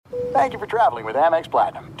Thank you for traveling with Amex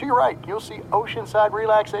Platinum. To your right, you'll see oceanside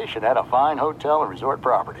relaxation at a fine hotel and resort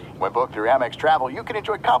property. When booked through Amex Travel, you can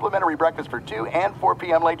enjoy complimentary breakfast for 2 and 4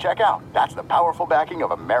 p.m. late checkout. That's the powerful backing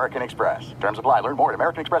of American Express. Terms apply. Learn more at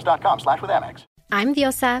americanexpress.com/withAmex. I'm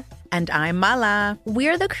Diosa. And I'm Mala.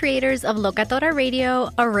 We're the creators of Locatora Radio,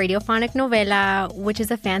 a radiophonic novela, which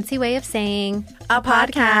is a fancy way of saying a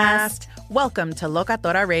podcast. Welcome to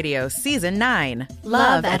Locatora Radio Season 9.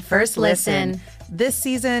 Love at First Listen. This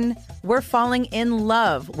season, we're falling in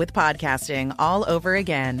love with podcasting all over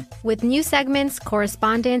again. With new segments,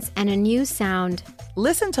 correspondence, and a new sound.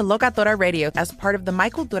 Listen to Locatora Radio as part of the My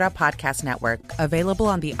Cultura Podcast Network, available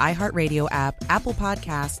on the iHeartRadio app, Apple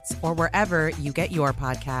Podcasts, or wherever you get your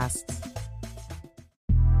podcasts.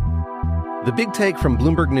 The Big Take from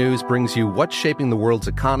Bloomberg News brings you what's shaping the world's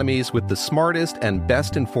economies with the smartest and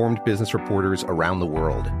best-informed business reporters around the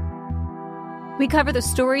world. We cover the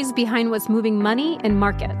stories behind what's moving money and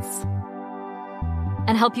markets,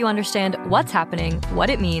 and help you understand what's happening, what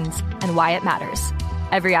it means, and why it matters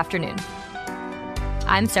every afternoon.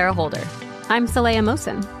 I'm Sarah Holder. I'm Saleha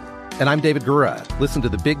Mohsin. And I'm David Gura. Listen to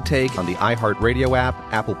The Big Take on the iHeartRadio app,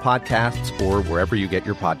 Apple Podcasts, or wherever you get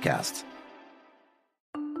your podcasts.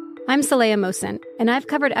 I'm Saleha Mohsin, and I've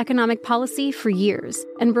covered economic policy for years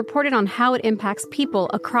and reported on how it impacts people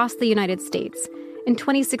across the United States. In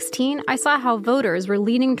 2016, I saw how voters were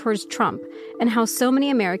leaning towards Trump and how so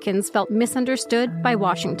many Americans felt misunderstood by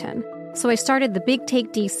Washington. So I started The Big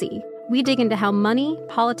Take DC. We dig into how money,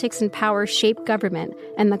 politics, and power shape government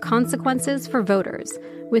and the consequences for voters.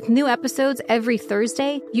 With new episodes every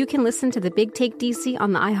Thursday, you can listen to The Big Take DC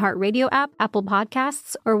on the iHeartRadio app, Apple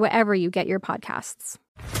Podcasts, or wherever you get your podcasts.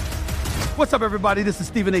 What's up, everybody? This is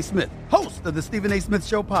Stephen A. Smith, host of the Stephen A. Smith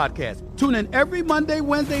Show podcast. Tune in every Monday,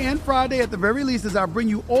 Wednesday, and Friday at the very least as I bring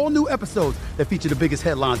you all new episodes that feature the biggest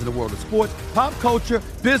headlines in the world of sports, pop culture,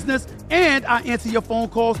 business, and I answer your phone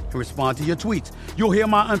calls and respond to your tweets. You'll hear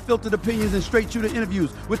my unfiltered opinions and straight-shooter interviews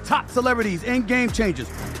with top celebrities and game changers.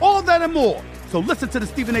 All that and more. So listen to the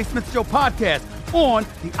Stephen A. Smith Show podcast on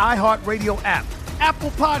the iHeartRadio app,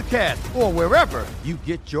 Apple Podcasts, or wherever you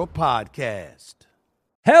get your podcast.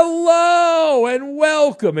 Hello and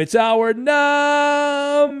welcome. It's hour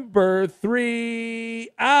number 3,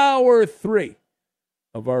 hour 3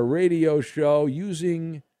 of our radio show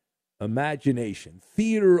using imagination,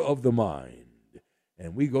 theater of the mind.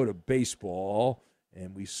 And we go to baseball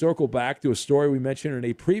and we circle back to a story we mentioned in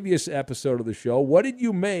a previous episode of the show. What did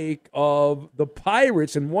you make of the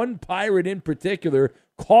Pirates, and one Pirate in particular,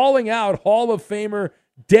 calling out Hall of Famer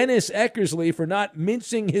Dennis Eckersley for not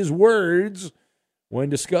mincing his words when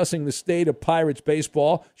discussing the state of Pirates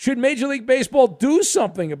baseball? Should Major League Baseball do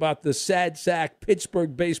something about the sad sack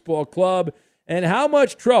Pittsburgh Baseball Club? And how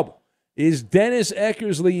much trouble is Dennis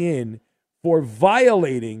Eckersley in for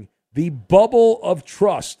violating the bubble of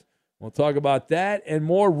trust? We'll talk about that and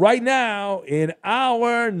more right now in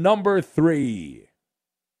hour number 3.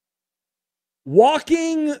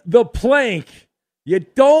 Walking the plank. You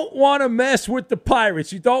don't want to mess with the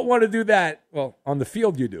Pirates. You don't want to do that. Well, on the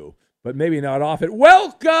field you do, but maybe not off it.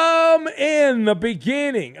 Welcome in the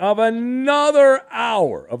beginning of another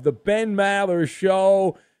hour of the Ben Maller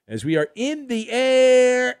Show as we are in the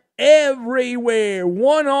air everywhere,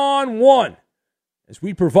 one-on-one, as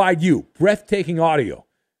we provide you breathtaking audio,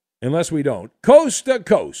 unless we don't, coast to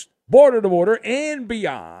coast, border to border, and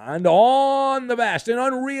beyond on the vast and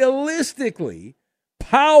unrealistically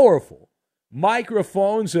powerful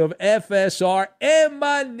microphones of FSR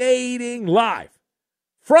emanating live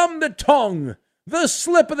from the tongue, the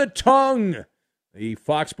slip of the tongue, the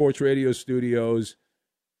Fox Sports Radio studios,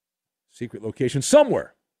 secret location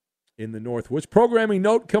somewhere in the Northwoods. Programming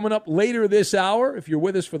note coming up later this hour. If you're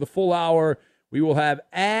with us for the full hour, we will have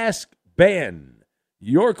Ask Ben.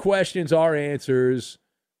 Your questions, our answers.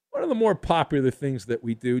 One of the more popular things that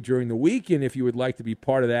we do during the week, and if you would like to be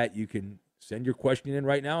part of that, you can send your question in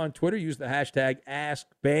right now on Twitter. Use the hashtag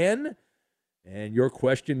AskBen. And your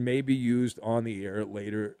question may be used on the air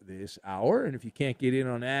later this hour. And if you can't get in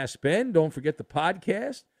on Ask Ben, don't forget the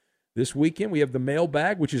podcast. This weekend we have the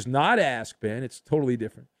mailbag, which is not Ask Ben. It's totally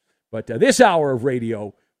different. But this hour of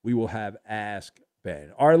radio, we will have Ask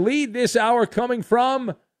Ben. Our lead this hour coming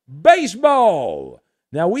from baseball.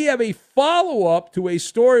 Now, we have a follow-up to a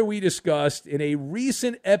story we discussed in a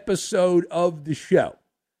recent episode of the show.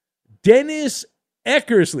 Dennis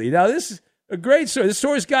Eckersley. Now, this is a great story. This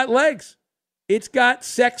story's got legs. It's got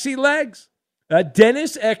sexy legs.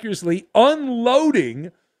 Dennis Eckersley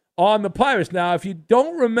unloading on the Pirates. Now, if you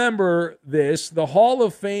don't remember this, the Hall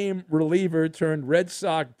of Fame reliever turned Red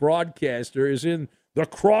Sox broadcaster is in the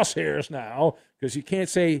crosshairs now because you can't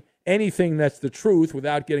say anything that's the truth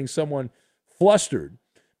without getting someone flustered.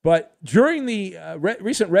 But during the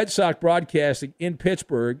recent Red Sox broadcast in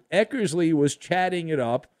Pittsburgh, Eckersley was chatting it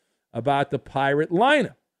up about the Pirate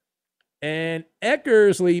lineup. And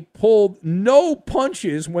Eckersley pulled no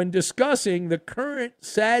punches when discussing the current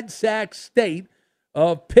sad sack state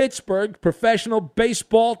of Pittsburgh professional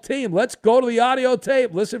baseball team. Let's go to the audio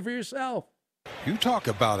tape. Listen for yourself. You talk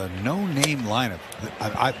about a no-name lineup.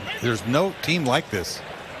 There's no team like this.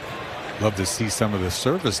 Love to see some of the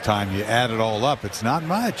service time. You add it all up. It's not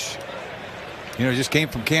much. Just came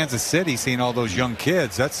from Kansas City, seeing all those young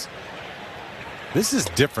kids. This is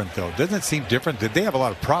different, though. Doesn't it seem different? Did they have a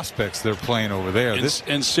lot of prospects they're playing over there?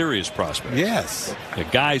 And serious prospects. Yes. The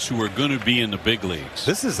guys who are going to be in the big leagues.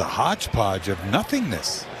 This is a hodgepodge of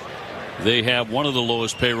nothingness. They have one of the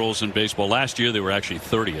lowest payrolls in baseball. Last year, they were actually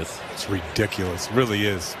 30th. It's ridiculous. It really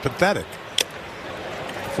is. Pathetic.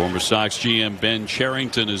 Former Sox GM Ben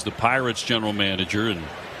Cherington is the Pirates general manager, and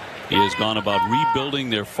he has gone about rebuilding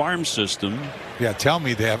their farm system. Yeah, tell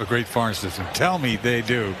me they have a great farm system. Tell me they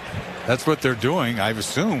do. That's what they're doing, I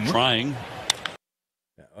assume. Trying.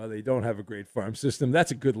 They don't have a great farm system.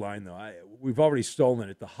 That's a good line, though. We've already stolen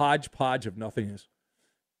it. The hodgepodge of nothingness.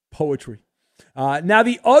 Poetry. Now,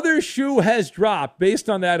 the other shoe has dropped based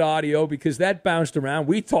on that audio because that bounced around.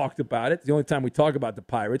 We talked about it. The only time we talk about the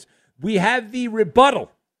Pirates. We have the rebuttal.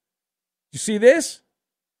 You see this?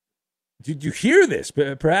 Did you hear this?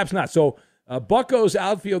 Perhaps not. So, Buccos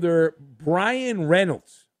outfielder Brian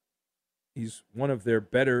Reynolds, he's one of their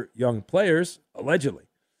better young players, allegedly.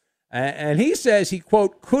 And he says he,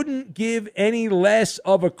 quote, couldn't give any less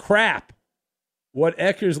of a crap, what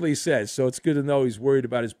Eckersley says. So it's good to know he's worried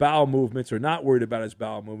about his bowel movements or not worried about his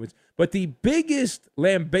bowel movements. But the biggest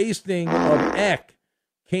lambasting of Eck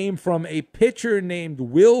came from a pitcher named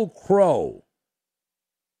Will Crowe.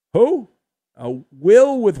 Who?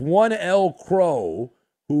 Will with one L Crowe,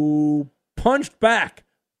 who punched back.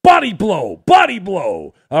 Body blow, body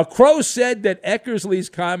blow. Crowe said that Eckersley's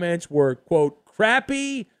comments were, quote,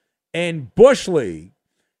 crappy and Bush League.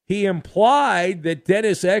 He implied that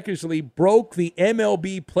Dennis Eckersley broke the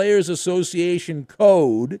MLB Players Association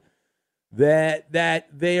code, that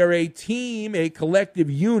they are a team, a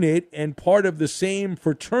collective unit, and part of the same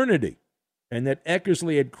fraternity, and that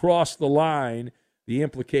Eckersley had crossed the line, the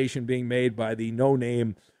implication being made by the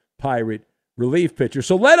no-name Pirate relief pitcher.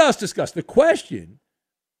 So let us discuss the question.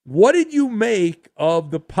 What did you make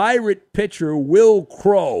of the Pirate pitcher Will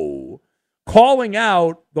Crowe calling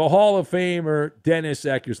out the Hall of Famer Dennis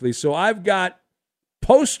Eckersley? So I've got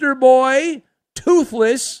Poster Boy,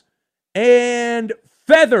 Toothless, and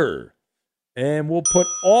Feather. And we'll put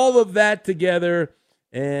all of that together,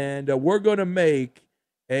 and we're going to make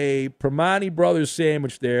a Primanti Brothers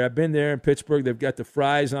sandwich there. I've been there in Pittsburgh. They've got the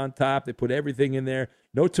fries on top. They put everything in there.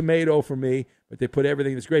 No tomato for me, but they put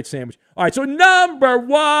everything in this great sandwich. All right, so number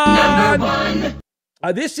one.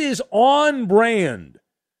 This is on brand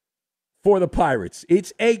for the Pirates.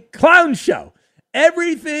 It's a clown show.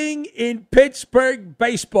 Everything in Pittsburgh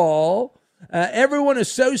baseball, everyone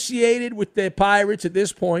associated with the Pirates at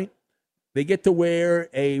this point, they get to wear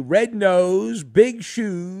a red nose, big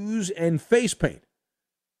shoes, and face paint.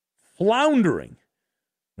 Floundering,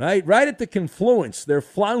 right at the confluence. They're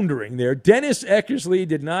floundering there. Dennis Eckersley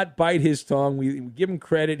did not bite his tongue. We give him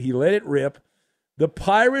credit. He let it rip. The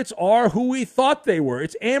Pirates are who we thought they were.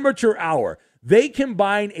 It's amateur hour. They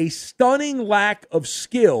combine a stunning lack of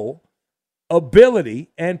skill, ability,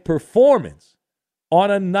 and performance on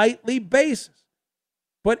a nightly basis.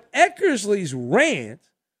 But Eckersley's rant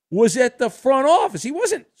was at the front office. He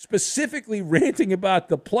wasn't specifically ranting about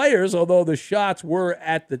the players, although the shots were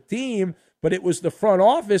at the team, but it was the front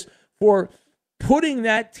office for putting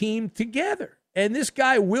that team together. And this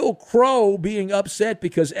guy, Will Crowe, being upset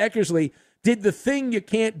because Eckersley did the thing you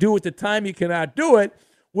can't do at the time you cannot do it,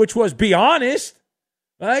 which was be honest,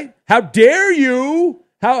 right? How dare you?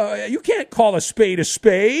 You can't call a spade a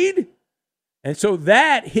spade. And so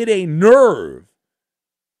that hit a nerve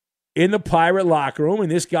in the Pirate locker room, and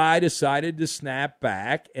this guy decided to snap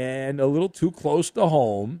back and a little too close to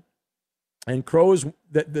home. And Crowe is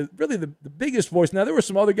really the biggest voice. Now, there were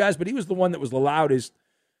some other guys, but he was the one that was the loudest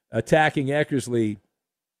attacking Eckersley,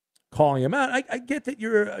 calling him out. I get that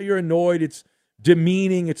you're annoyed. It's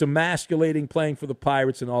demeaning. It's emasculating playing for the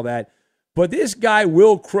Pirates and all that. But this guy,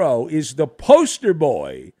 Will Crowe, is the poster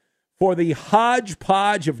boy for the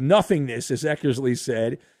hodgepodge of nothingness, as Eckersley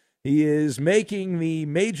said. He is making the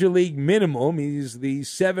major league minimum. He's the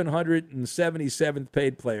 777th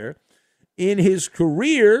paid player. In his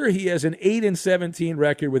career, he has an 8-17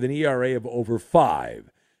 record with an ERA of over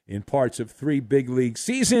 5 in parts of 3 big league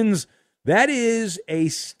seasons. That is a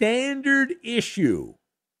standard issue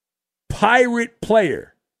Pirate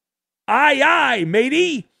player. Aye, aye,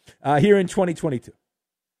 matey, here in 2022.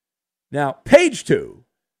 Now, page 2.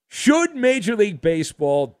 Should Major League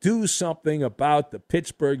Baseball do something about the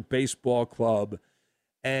Pittsburgh Baseball Club?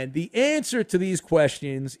 And the answer to these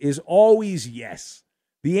questions is always yes.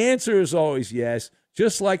 The answer is always yes,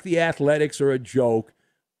 just like the Athletics are a joke.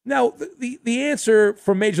 Now, the answer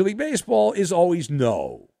from Major League Baseball is always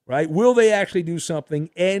no, right? Will they actually do something?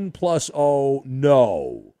 N+0,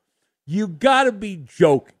 no. You got to be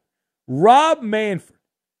joking. Rob Manfred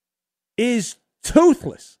is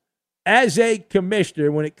toothless as a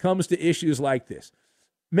commissioner when it comes to issues like this.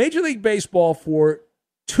 Major League Baseball for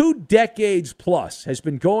 2 decades plus has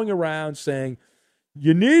been going around saying,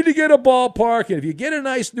 you need to get a ballpark, and if you get a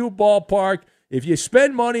nice new ballpark, if you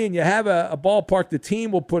spend money and you have a ballpark, the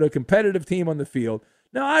team will put a competitive team on the field.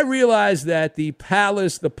 Now, I realize that the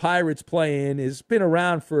Palace the Pirates play in has been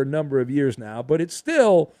around for a number of years now, but it's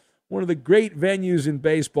still one of the great venues in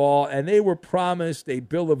baseball, and they were promised a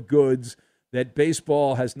bill of goods that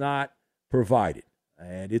baseball has not provided.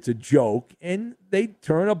 And it's a joke, and they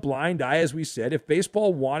turn a blind eye, as we said. If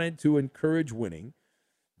baseball wanted to encourage winning,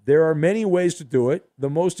 there are many ways to do it. The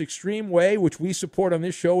most extreme way, which we support on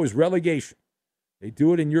this show, is relegation. They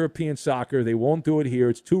do it in European soccer. They won't do it here.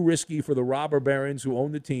 It's too risky for the robber barons who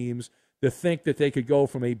own the teams to think that they could go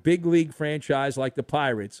from a big league franchise like the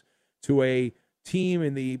Pirates to a team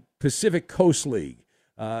in the Pacific Coast League,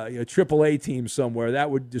 a AAA team somewhere.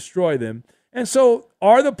 That would destroy them. And so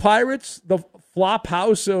are the Pirates the flop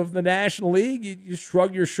house of the National League? You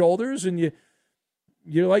shrug your shoulders and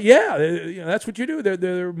you're like, yeah, that's what you do.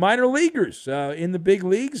 They're minor leaguers in the big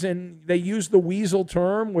leagues, and they use the weasel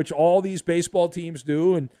term, which all these baseball teams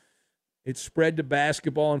do, and it's spread to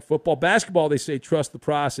basketball and football. Basketball, they say, trust the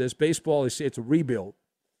process. Baseball, they say it's a rebuild.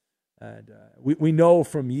 And we know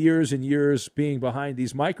from years and years being behind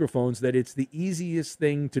these microphones that it's the easiest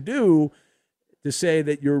thing to do to say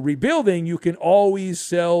that you're rebuilding. You can always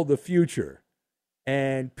sell the future.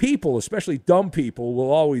 And people, especially dumb people, will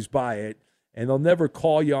always buy it. And they'll never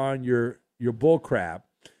call you on your bull crap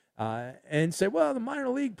and say, well, the minor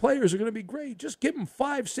league players are going to be great. Just give them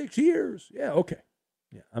 5-6 years. Yeah, okay.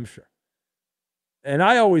 Yeah, I'm sure. And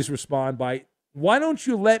I always respond by, why don't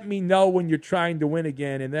you let me know when you're trying to win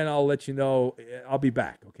again, and then I'll let you know I'll be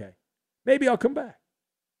back, okay? Maybe I'll come back.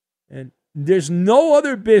 And there's no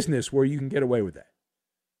other business where you can get away with that.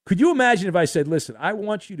 Could you imagine if I said, listen, I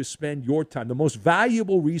want you to spend your time, the most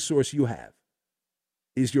valuable resource you have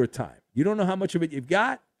is your time. You don't know how much of it you've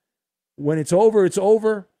got. When it's over, it's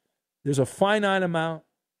over. There's a finite amount,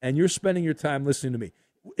 and you're spending your time listening to me.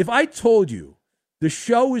 If I told you the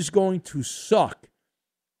show is going to suck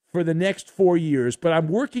for the next 4 years, but I'm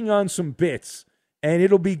working on some bits, and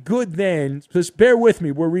it'll be good then, just bear with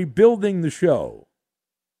me, we're rebuilding the show.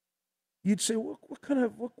 You'd say, what kind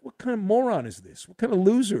of moron is this? What kind of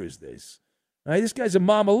loser is this? This guy's a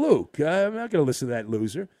Mama Luke. I'm not going to listen to that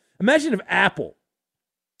loser. Imagine if Apple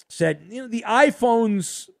said, the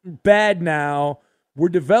iPhone's bad now. We're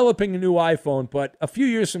developing a new iPhone, but a few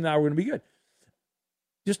years from now, we're going to be good.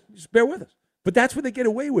 Just bear with us. But that's what they get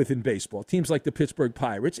away with in baseball, teams like the Pittsburgh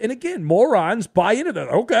Pirates. And again, morons buy into that.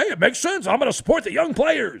 Okay, it makes sense. I'm going to support the young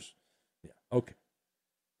players. Yeah, okay.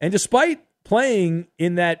 And despite playing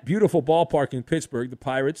in that beautiful ballpark in Pittsburgh, the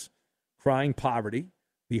Pirates crying poverty,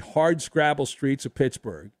 the hard scrabble streets of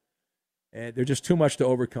Pittsburgh, and they're just too much to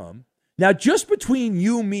overcome. Now, just between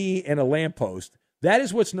you, me, and a lamppost, that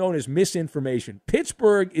is what's known as misinformation.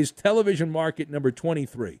 Pittsburgh is television market number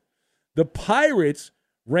 23. The Pirates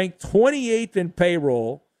rank 28th in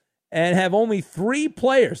payroll and have only 3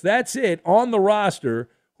 players, that's it, on the roster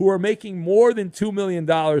who are making more than $2 million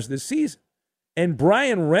this season. And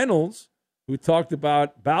Brian Reynolds, who talked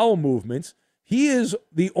about bowel movements, he is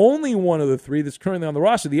the only one of the 3 that's currently on the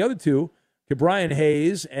roster. The other 2, Brian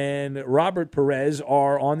Hayes and Robert Perez,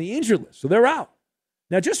 are on the injured list, so they're out.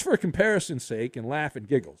 Now, just for comparison's sake and laugh and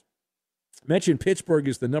giggles, mention Pittsburgh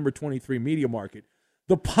is the number 23 media market.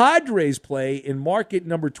 The Padres play in market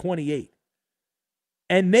number 28,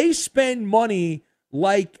 and they spend money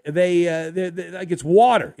like like it's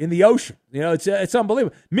water in the ocean. It's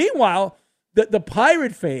unbelievable. Meanwhile, the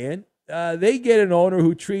Pirate fan, they get an owner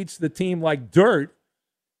who treats the team like dirt.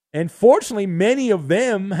 And fortunately, many of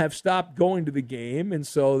them have stopped going to the game, and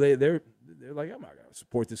so they're like, I'm not going to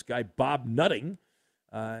support this guy, Bob Nutting,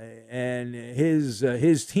 and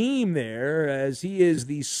his team there, as he is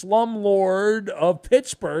the slumlord of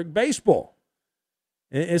Pittsburgh baseball.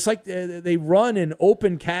 And it's like they run an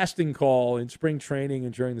open casting call in spring training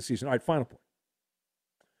and during the season. All right, final point.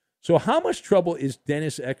 So how much trouble is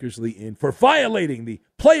Dennis Eckersley in for violating the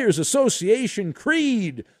Players Association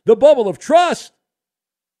creed, the bubble of trust?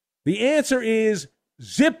 The answer is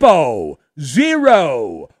Zippo,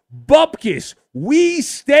 zero, bupkis. We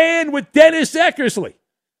stand with Dennis Eckersley.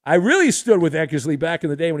 I really stood with Eckersley back in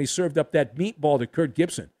the day when he served up that meatball to Kurt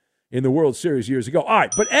Gibson in the World Series years ago. All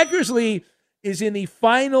right, but Eckersley is in the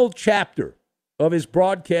final chapter of his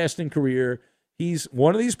broadcasting career. He's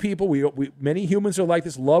one of these people, many humans are like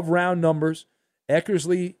this, love round numbers.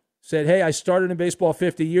 Eckersley said, hey, I started in baseball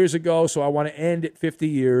 50 years ago, so I want to end at 50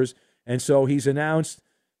 years. And so he's announced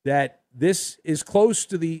that this is close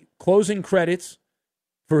to the closing credits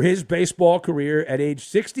for his baseball career at age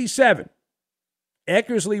 67.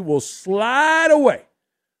 Eckersley will slide away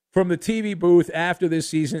from the TV booth after this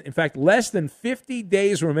season. In fact, less than 50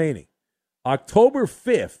 days remaining. October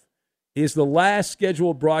 5th is the last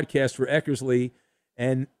scheduled broadcast for Eckersley,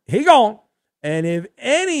 and he gone. And if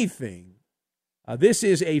anything, this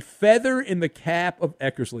is a feather in the cap of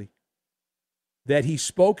Eckersley, that he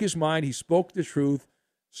spoke his mind, he spoke the truth,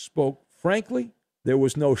 spoke frankly. There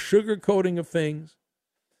was no sugarcoating of things.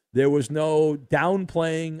 There was no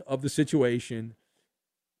downplaying of the situation.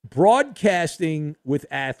 Broadcasting with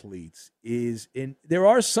athletes there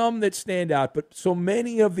are some that stand out, but so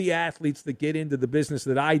many of the athletes that get into the business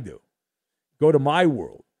that I do, go to my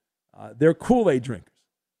world, they're Kool-Aid drinkers.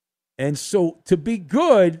 And so to be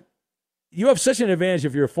good, you have such an advantage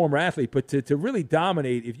if you're a former athlete, but to really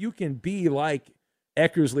dominate, if you can be like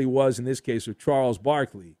Eckersley was in this case, or Charles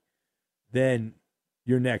Barkley, then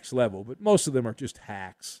you're next level. But most of them are just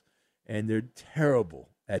hacks, and they're terrible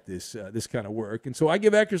at this kind of work. And so I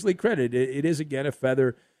give Eckersley credit. It is, again, a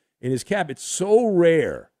feather in his cap. It's so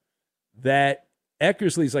rare that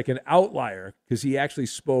Eckersley's like an outlier because he actually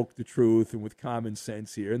spoke the truth and with common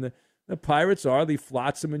sense here. And the Pirates are the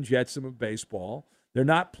flotsam and jetsam of baseball. They're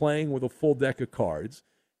not playing with a full deck of cards.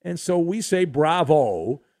 And so we say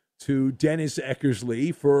bravo to Dennis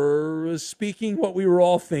Eckersley for speaking what we were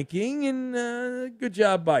all thinking, and good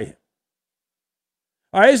job by him.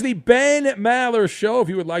 All right, it's the Ben Maller Show. If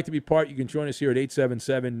you would like to be part, you can join us here at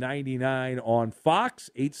 877-99 on Fox,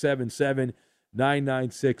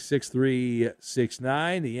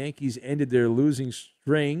 877-996-6369. The Yankees ended their losing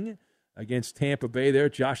string against Tampa Bay there.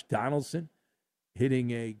 Josh Donaldson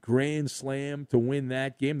hitting a grand slam to win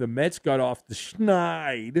that game. The Mets got off the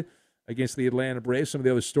schneid against the Atlanta Braves. Some of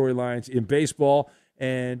the other storylines in baseball.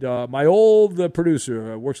 And my old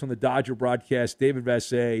producer works on the Dodger broadcast, David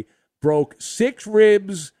Vassay, broke 6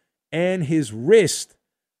 ribs and his wrist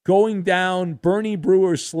going down Bernie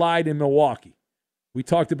Brewer's slide in Milwaukee. We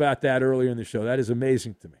talked about that earlier in the show. That is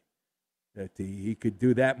amazing to me, that he could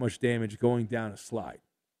do that much damage going down a slide.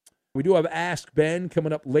 We do have Ask Ben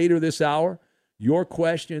coming up later this hour. Your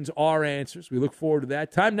questions, our answers. We look forward to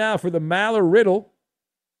that. Time now for the Maller Riddle.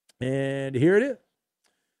 And here it is.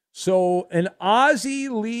 So an Aussie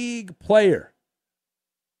League player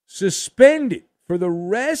suspended for the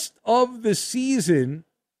rest of the season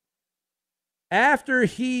after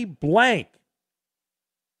he blank.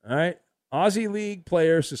 All right. Aussie League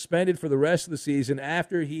player suspended for the rest of the season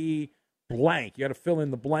after he blank. You got to fill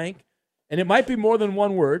in the blank. And it might be more than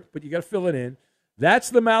one word, but you got to fill it in. That's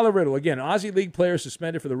the Maller Riddle. Again, Aussie League player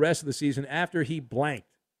suspended for the rest of the season after he blanked.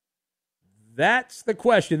 That's the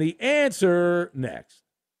question. The answer next.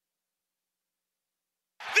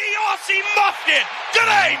 The Aussie muffed it!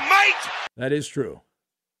 G'day, mate! That is true.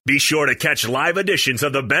 Be sure to catch live editions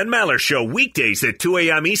of the Ben Maller Show weekdays at 2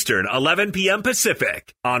 a.m. Eastern, 11 p.m.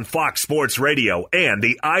 Pacific on Fox Sports Radio and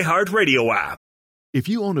the iHeartRadio app. If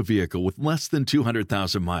you own a vehicle with less than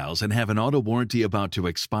 200,000 miles and have an auto warranty about to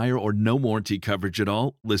expire or no warranty coverage at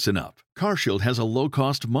all, listen up. CarShield has a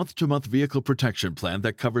low-cost month-to-month vehicle protection plan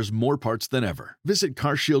that covers more parts than ever. Visit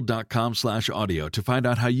carshield.com/audio to find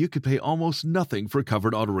out how you could pay almost nothing for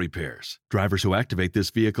covered auto repairs. Drivers who activate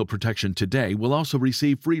this vehicle protection today will also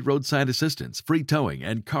receive free roadside assistance, free towing,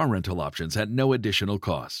 and car rental options at no additional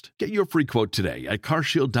cost. Get your free quote today at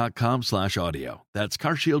carshield.com/audio. That's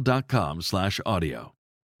carshield.com/audio.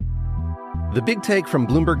 The Big Take from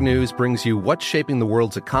Bloomberg News brings you what's shaping the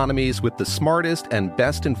world's economies with the smartest and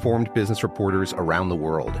best-informed business reporters around the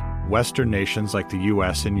world. Western nations like the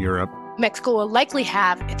U.S. and Europe. Mexico will likely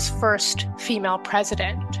have its first female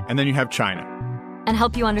president. And then you have China. And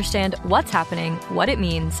help you understand what's happening, what it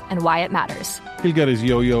means, and why it matters. He'll get his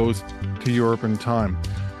yo-yos to Europe in time.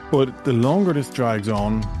 But the longer this drags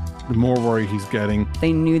on, the more worry he's getting.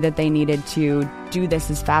 They knew that they needed to do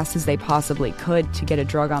this as fast as they possibly could to get a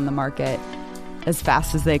drug on the market as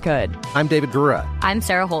fast as they could. I'm David Gura. I'm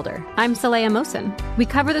Sarah Holder. I'm Saleha Mohsin. We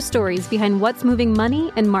cover the stories behind what's moving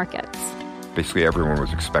money and markets. Basically, everyone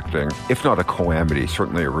was expecting, if not a calamity,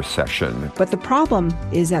 certainly a recession. But the problem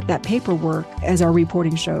is that paperwork, as our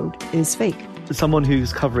reporting showed, is fake. As someone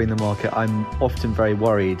who's covering the market, I'm often very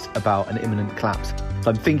worried about an imminent collapse.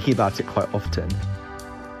 I'm thinking about it quite often.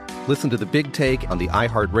 Listen to The Big Take on the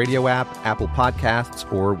iHeartRadio app, Apple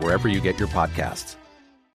Podcasts, or wherever you get your podcasts.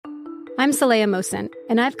 I'm Saleha Mohsin,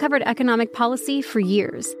 and I've covered economic policy for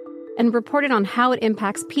years and reported on how it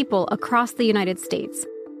impacts people across the United States.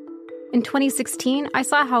 In 2016, I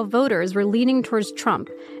saw how voters were leaning towards Trump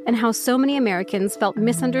and how so many Americans felt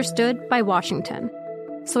misunderstood by Washington.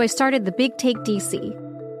 So I started The Big Take DC.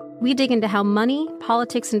 We dig into how money,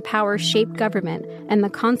 politics, and power shape government and the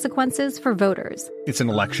consequences for voters. It's an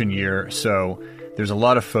election year, so there's a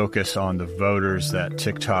lot of focus on the voters that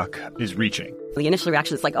TikTok is reaching. The initial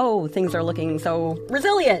reaction is like, oh, things are looking so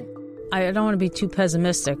resilient. I don't want to be too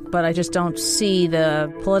pessimistic, but I just don't see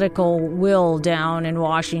the political will down in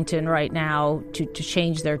Washington right now to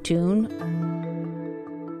change their tune.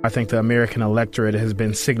 I think the American electorate has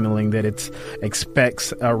been signaling that it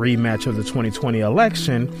expects a rematch of the 2020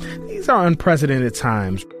 election. These are unprecedented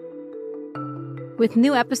times. With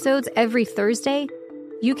new episodes every Thursday,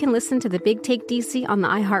 you can listen to The Big Take DC on the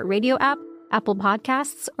iHeartRadio app, Apple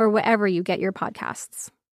Podcasts, or wherever you get your podcasts.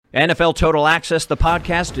 NFL Total Access, the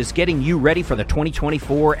podcast, is getting you ready for the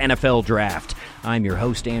 2024 NFL Draft. I'm your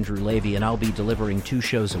host, Andrew Levy, and I'll be delivering 2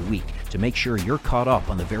 shows a week to make sure you're caught up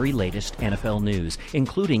on the very latest NFL news,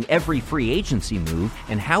 including every free agency move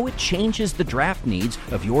and how it changes the draft needs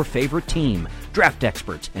of your favorite team. Draft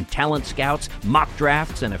experts and talent scouts, mock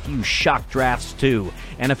drafts, and a few shock drafts, too.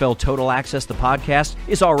 NFL Total Access, the podcast,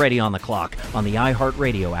 is already on the clock on the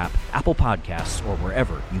iHeartRadio app, Apple Podcasts, or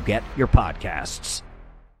wherever you get your podcasts.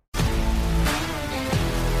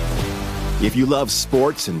 If you love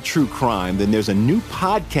sports and true crime, then there's a new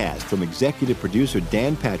podcast from executive producer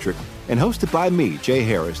Dan Patrick and hosted by me, Jay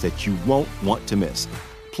Harris, that you won't want to miss.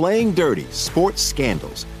 Playing Dirty: Sports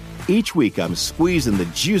Scandals. Each week, I'm squeezing the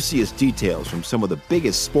juiciest details from some of the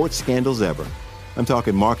biggest sports scandals ever. I'm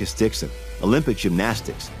talking Marcus Dixon, Olympic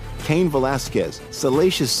gymnastics, Cain Velasquez,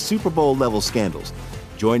 salacious Super Bowl-level scandals.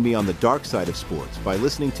 Join me on the dark side of sports by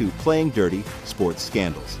listening to Playing Dirty: Sports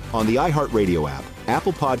Scandals on the iHeartRadio app,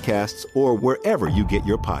 Apple Podcasts, or wherever you get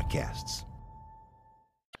your podcasts.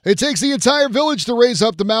 It takes the entire village to raise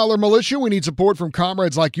up the Maller Militia. We need support from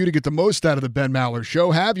comrades like you to get the most out of the Ben Maller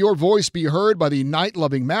Show. Have your voice be heard by the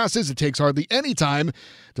night-loving masses. It takes hardly any time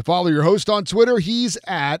to follow your host on Twitter. He's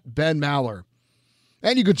at Ben Maller.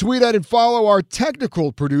 And you can tweet at and follow our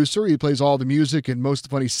technical producer. He plays all the music and most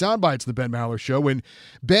funny sound bites of the Ben Maller Show. When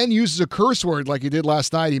Ben uses a curse word like he did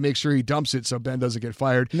last night, he makes sure he dumps it so Ben doesn't get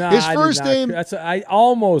fired. No, his first name... I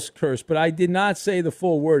almost cursed, but I did not say the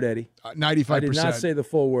full word, Eddie. 95%. I did not say the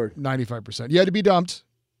full word. 95%. You had to be dumped.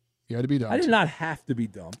 I did not have to be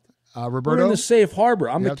dumped. Roberto? We're in the safe harbor.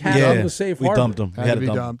 I'm the captain of the safe harbor. We dumped him. Had to be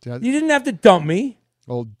dumped. You didn't have to dump me.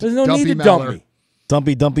 There's no need to dump me.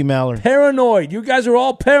 Dumpy Maller. Paranoid. You guys are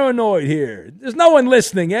all paranoid here. There's no one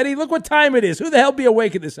listening, Eddie. Look what time it is. Who the hell be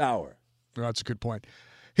awake at this hour? Oh, that's a good point.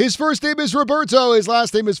 His first name is Roberto. His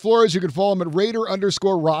last name is Flores. You can follow him at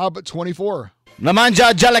Raider_Rob24.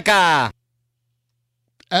 Namanja Jellica.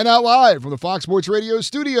 And out live from the Fox Sports Radio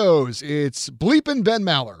studios, it's Bleepin' Ben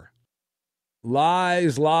Maller.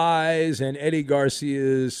 Lies, and Eddie Garcia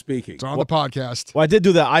is speaking. It's on the podcast. Well, I did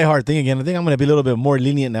do the iHeart thing again. I think I'm going to be a little bit more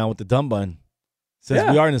lenient now with the dumb button.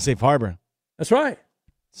 Says we are in the safe harbor. That's right.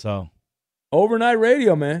 So. Overnight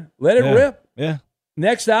radio, man. Let it rip. Yeah.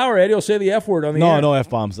 Next hour, Eddie will say the F word on the air. No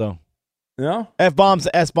F-bombs, though. No? F-bombs,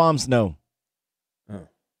 S-bombs, no. Oh.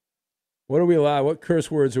 What are we allowed? What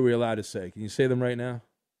curse words are we allowed to say? Can you say them right now?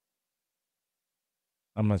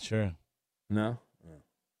 I'm not sure. No?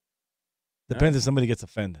 Depends if somebody gets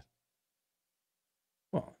offended.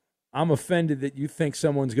 Well, I'm offended that you think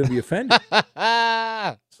someone's going to be offended.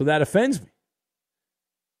 So that offends me.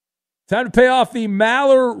 Time to pay off the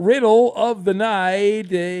Maller riddle of the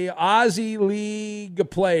night. A Aussie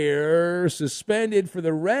League player suspended for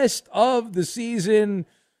the rest of the season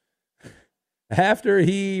after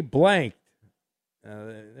he blanked.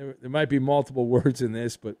 There might be multiple words in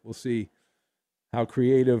this, but we'll see how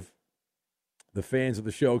creative the fans of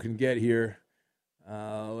the show can get here.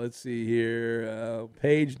 Let's see here.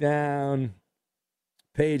 Page down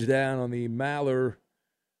on the Maller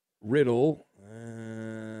riddle.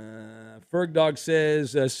 Fergdog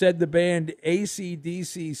says, said the band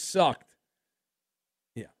AC/DC sucked.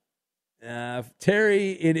 Yeah.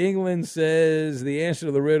 Terry in England says the answer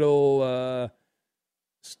to the riddle,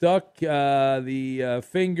 stuck the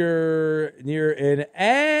finger near an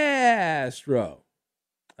astro.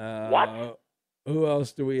 What? Who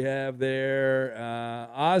else do we have there?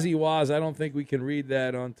 Ozzy Waz. I don't think we can read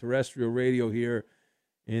that on terrestrial radio here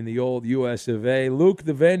in the old US of A. Luke,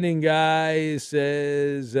 the vending guy,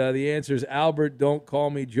 says the answer is Albert, don't call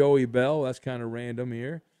me Joey Bell. That's kind of random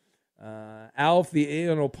here. Alf, the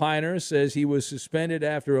Alien Opiner, says he was suspended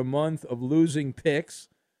after a month of losing picks.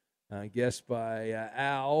 Guessed by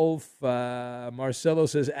Alf. Marcelo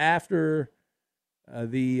says after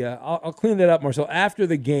I'll clean that up, Marcelo. After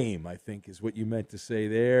the game, I think, is what you meant to say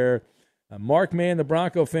there. Mark Mann, the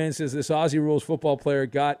Bronco fan, says this Aussie Rules football player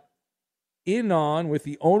got in on with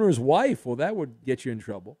the owner's wife. Well, that would get you in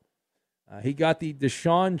trouble. He got the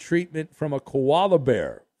Deshaun treatment from a koala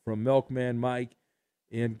bear, from Milkman Mike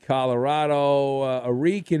in Colorado.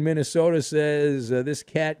 Arik in Minnesota says this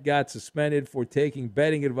cat got suspended for taking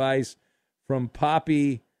betting advice from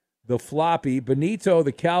Poppy the Floppy. Benito,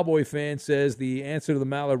 the Cowboy fan, says the answer to the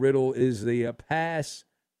Maller riddle is the pass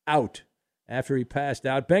out after he passed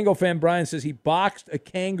out. Bengal fan Brian says he boxed a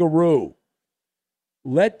kangaroo.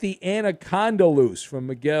 Let the anaconda loose from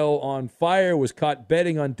Miguel on Fire. Was caught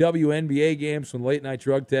betting on WNBA games from late night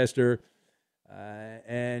drug tester.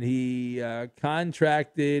 And he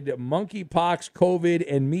contracted monkeypox, COVID,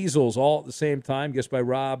 and measles all at the same time. Guessed by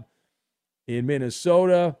Rob in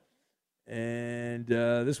Minnesota. And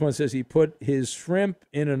this one says he put his shrimp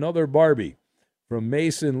in another Barbie. From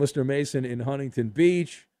Mason, listener Mason in Huntington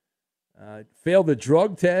Beach. Failed the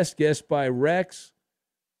drug test, guessed by Rex.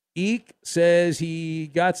 Eek says he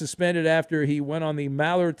got suspended after he went on the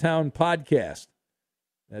Mallertown podcast.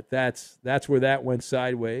 That's where that went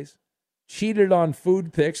sideways. Cheated on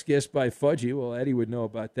food picks, guessed by Fudgy. Well, Eddie would know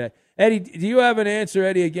about that. Eddie, do you have an answer,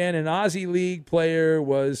 Eddie? Again, an Aussie League player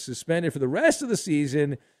was suspended for the rest of the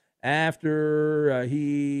season after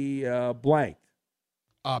he blanked.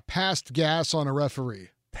 Passed gas on a referee.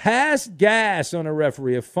 Passed gas on a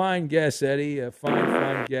referee. A fine guess, Eddie. A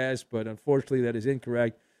fine guess, but unfortunately that is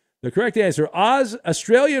incorrect. The correct answer,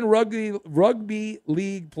 Australian rugby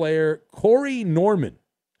league player Corey Norman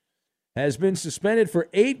has been suspended for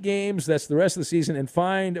 8 games. That's the rest of the season, and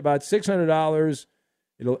fined about $600.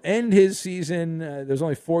 It'll end his season. There's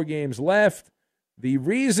only 4 games left. The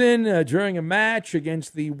reason, during a match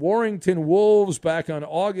against the Warrington Wolves back on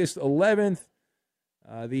August 11th,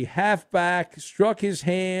 the halfback struck his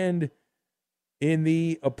hand in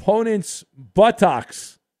the opponent's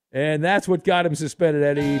buttocks, and that's what got him suspended,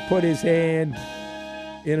 Eddie. He put his hand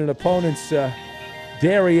in an opponent's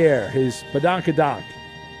derriere, his badonkadonk.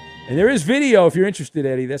 And there is video if you're interested,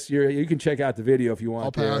 Eddie. You can check out the video if you want.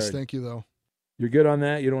 I'll pass. Thank you, though. You're good on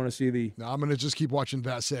that? You don't want to see the... No, I'm going to just keep watching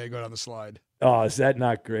Vassay go down the slide. Oh, is that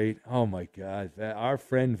not great? Oh, my God. Our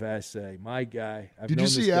friend Vassay, my guy. Did you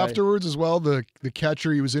see afterwards as well, the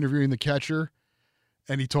catcher, he was interviewing the catcher,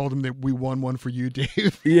 and he told him that we won one for you,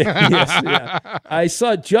 Dave? Yeah. I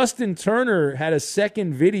saw Justin Turner had a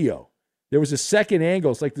second video. There was a second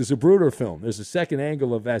angle. It's like the Zapruder film. There's a second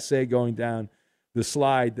angle of Vassay going down the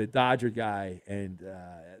slide, the Dodger guy, and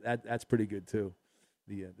that's pretty good, too,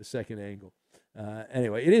 the second angle.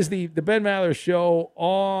 Anyway, it is the Ben Maller Show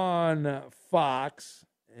on Fox,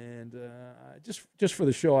 and just for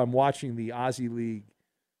the show, I'm watching the Aussie League,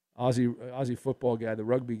 Aussie football guy, the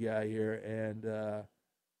rugby guy here, and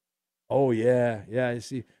I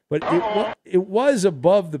see. But it was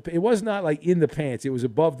above the. It was not like in the pants. It was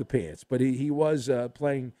above the pants. But he was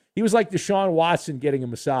playing. He was like Deshaun Watson getting a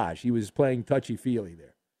massage. He was playing touchy-feely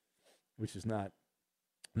there, which is not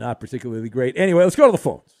particularly great. Anyway, let's go to the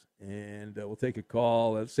phones. And we'll take a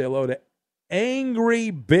call. Let's say hello to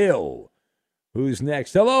Angry Bill, who's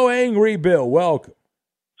next. Hello, Angry Bill. Welcome.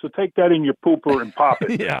 So take that in your pooper and pop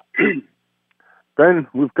it. Yeah. Ben,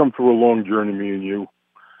 we've come through a long journey, me and you.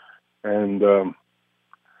 And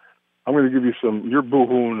I'm going to give you your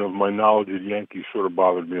boo-hooing of my knowledge of the Yankees sort of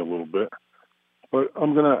bothered me a little bit. But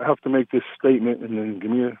I'm going to have to make this statement and then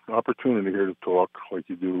give me an opportunity here to talk like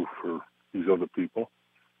you do for these other people.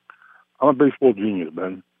 I'm a baseball genius,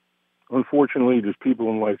 Ben. Unfortunately, there's people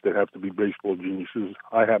in life that have to be baseball geniuses.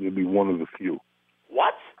 I happen to be one of the few.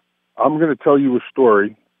 What? I'm going to tell you a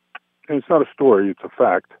story, and it's not a story, it's a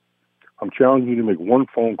fact. I'm challenging you to make one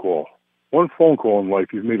phone call. One phone call in life.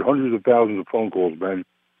 You've made hundreds of thousands of phone calls, Ben.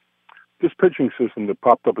 This pitching system that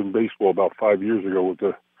popped up in baseball about 5 years ago with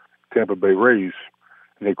the Tampa Bay Rays,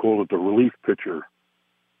 and they called it the relief pitcher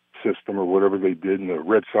system or whatever they did, and the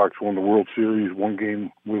Red Sox won the World Series, one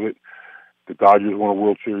game with it. The Dodgers won a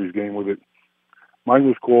World Series game with it. Mine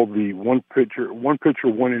was called the one pitcher,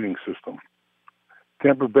 one inning system.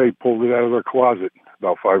 Tampa Bay pulled it out of their closet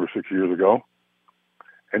about 5 or 6 years ago,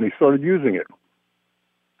 and they started using it.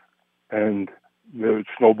 And it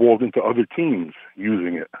snowballed into other teams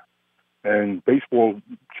using it. And baseball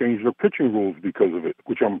changed their pitching rules because of it,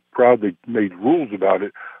 which I'm proud they made rules about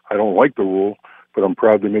it. I don't like the rule, but I'm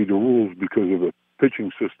proud they made the rules because of the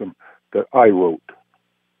pitching system that I wrote.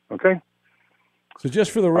 Okay? So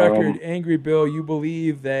just for the record, Angry Bill, you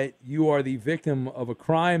believe that you are the victim of a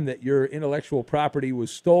crime, that your intellectual property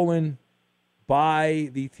was stolen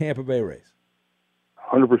by the Tampa Bay Rays?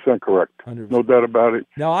 100% correct. 100%. No doubt about it.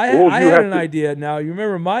 Now, I had an idea. Now, you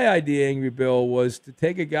remember my idea, Angry Bill, was to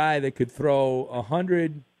take a guy that could throw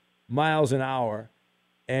 100 miles an hour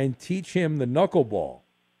and teach him the knuckleball.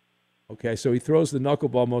 Okay, so he throws the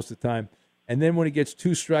knuckleball most of the time. And then when he gets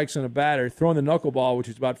 2 strikes on a batter, throwing the knuckleball, which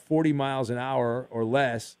is about 40 miles an hour or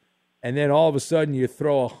less, and then all of a sudden you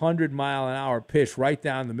throw a 100-mile-an-hour pitch right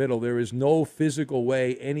down the middle. There is no physical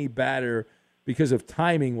way any batter, because of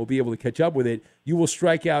timing, will be able to catch up with it. You will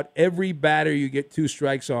strike out every batter you get 2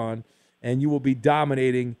 strikes on, and you will be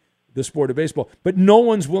dominating the sport of baseball. But no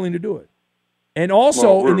one's willing to do it. And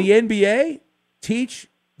also, in the NBA, teach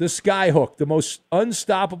the skyhook, the most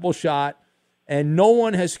unstoppable shot, and no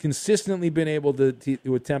one has consistently been able to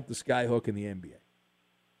attempt the skyhook in the NBA.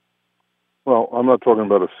 Well, I'm not talking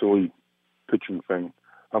about a silly pitching thing.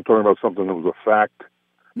 I'm talking about something that was a fact.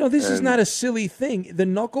 No, this is not a silly thing. The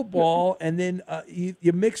knuckleball, and then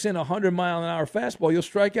you mix in a 100-mile-an-hour fastball, you'll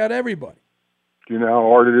strike out everybody. Do you know how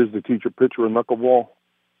hard it is to teach a pitcher a knuckleball?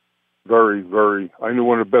 Very, very. I knew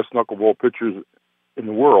one of the best knuckleball pitchers in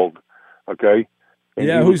the world, okay? And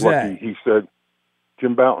yeah, who's that? He said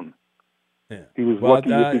Jim Bouton. Yeah. He was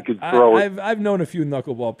lucky if he could throw it. I've known a few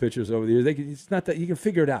knuckleball pitchers over the years. It's not that you can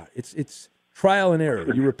figure it out. It's trial and error.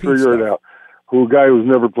 You repeat figure it out. Who a guy who's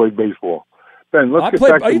never played baseball. Ben, let's get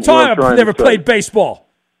back to what I'm trying to say. Never played baseball.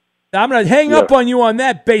 I'm going to hang up on you on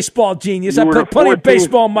that, baseball genius. I played plenty of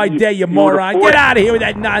baseball in my day, you moron. Get out of here with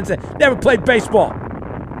that nonsense. Never played baseball.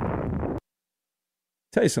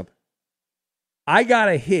 Tell you something. I got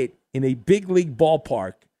a hit in a big league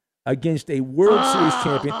ballpark against a World Series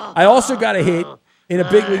champion. I also got a hit in a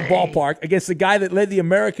big league ballpark against the guy that led the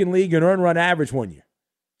American League in earned run average one year.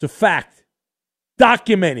 It's a fact.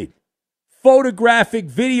 Documented. Photographic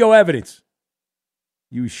video evidence.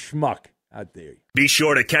 You schmuck out there. Be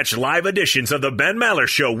sure to catch live editions of the Ben Maller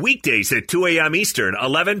Show weekdays at 2 a.m. Eastern,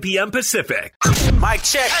 11 p.m. Pacific. Mic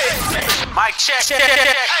check. Mic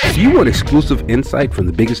check. Do you want exclusive insight from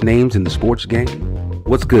the biggest names in the sports game?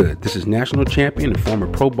 What's good? This is national champion and former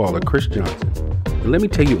pro baller Chris Johnson. And let me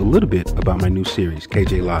tell you a little bit about my new series,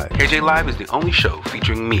 KJ Live. KJ Live is the only show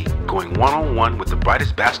featuring me going one-on-one with the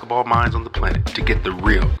brightest basketball minds on the planet to get the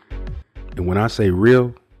real. And when I say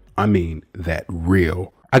real, I mean that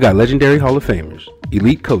real. I got legendary Hall of Famers,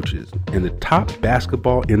 elite coaches, and the top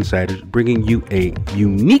basketball insiders bringing you a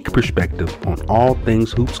unique perspective on all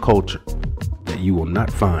things hoops culture that you will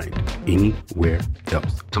not find anywhere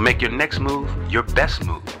else. So make your next move your best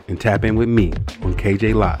move and tap in with me on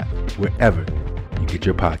KJ Live, wherever you get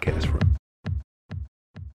your podcast from.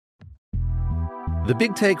 The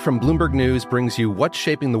Big Take from Bloomberg News brings you what's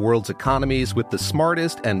shaping the world's economies with the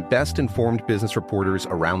smartest and best-informed business reporters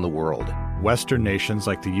around the world. Western nations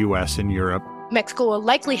like the U.S. and Europe. Mexico will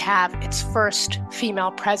likely have its first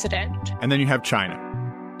female president. And then you have China.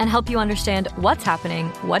 And help you understand what's happening,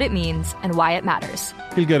 what it means, and why it matters.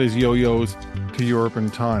 He'll get his yo-yos to Europe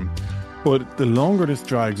in time. But the longer this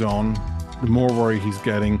drags on, the more worried he's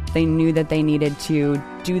getting. They knew that they needed to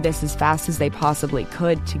do this as fast as they possibly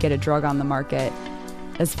could to get a drug on the market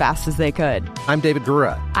as fast as they could. I'm David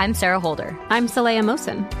Gura. I'm Sarah Holder. I'm Saleha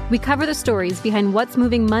Mohsen. We cover the stories behind what's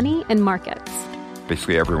moving money and markets.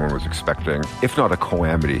 Basically, everyone was expecting, if not a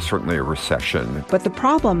calamity, certainly a recession. But the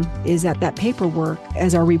problem is that paperwork,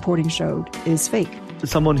 as our reporting showed, is fake.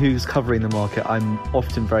 As someone who's covering the market, I'm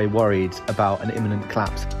often very worried about an imminent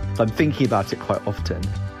collapse. So I'm thinking about it quite often.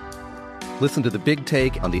 Listen to The Big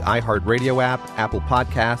Take on the iHeartRadio app, Apple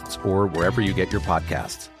Podcasts, or wherever you get your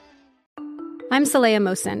podcasts. I'm Saleha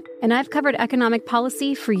Mohsen, and I've covered economic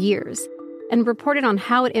policy for years and reported on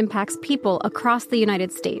how it impacts people across the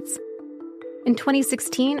United States. In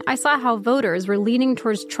 2016, I saw how voters were leaning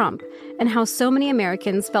towards Trump and how so many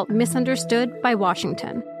Americans felt misunderstood by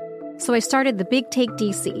Washington. So I started The Big Take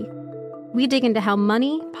DC. We dig into how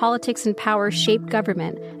money, politics, and power shape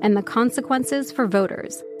government and the consequences for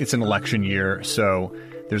voters. It's an election year, so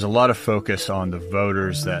there's a lot of focus on the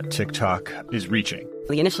voters that TikTok is reaching.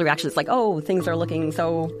 The initial reaction is like, oh, things are looking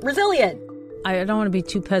so resilient. I don't want to be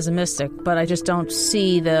too pessimistic, but I just don't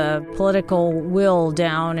see the political will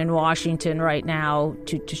down in Washington right now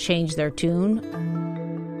to change their tune.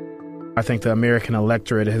 I think the American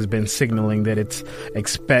electorate has been signaling that it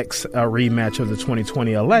expects a rematch of the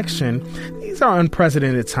 2020 election. These are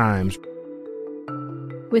unprecedented times.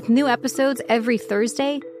 With new episodes every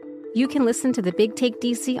Thursday, you can listen to the Big Take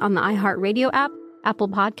DC on the iHeartRadio app, Apple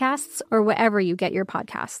Podcasts, or wherever you get your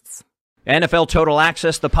podcasts. NFL Total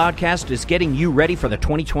Access, the podcast, is getting you ready for the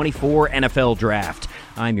 2024 NFL Draft.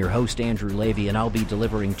 I'm your host, Andrew Levy, and I'll be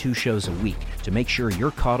delivering 2 shows a week to make sure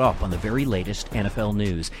you're caught up on the very latest NFL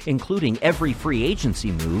news, including every free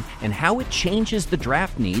agency move and how it changes the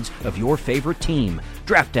draft needs of your favorite team.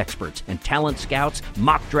 Draft experts and talent scouts,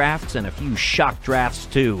 mock drafts, and a few shock drafts,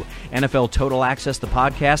 too. NFL Total Access, the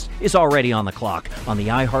podcast, is already on the clock on the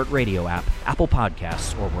iHeartRadio app, Apple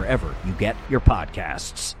Podcasts, or wherever you get your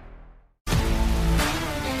podcasts.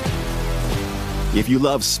 If you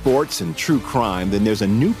love sports and true crime, then there's a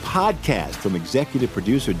new podcast from executive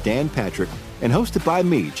producer Dan Patrick and hosted by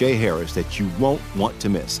me, Jay Harris, that you won't want to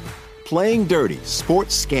miss. Playing Dirty: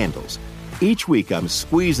 Sports Scandals. Each week, I'm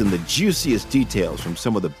squeezing the juiciest details from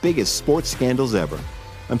some of the biggest sports scandals ever.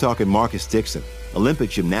 I'm talking Marcus Dixon, Olympic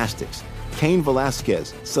gymnastics, Cain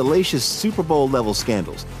Velasquez, salacious Super Bowl-level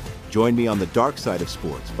scandals. Join me on the dark side of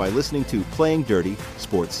sports by listening to Playing Dirty: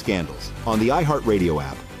 Sports Scandals on the iHeartRadio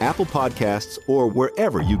app, Apple Podcasts, or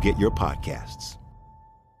wherever you get your podcasts.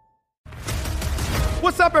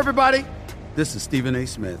 What's up, everybody? This is Stephen A.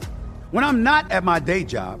 Smith. When I'm not at my day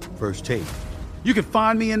job, First Take, you can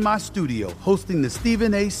find me in my studio hosting the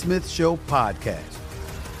Stephen A. Smith Show podcast.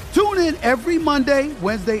 Tune in every Monday,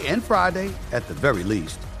 Wednesday, and Friday, at the very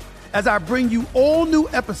least, as I bring you all new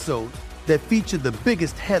episodes that feature the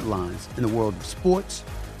biggest headlines in the world of sports,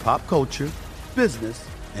 pop culture, business,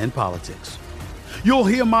 and politics. You'll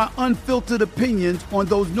hear my unfiltered opinions on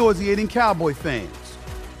those nauseating Cowboy fans,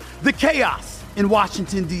 the chaos in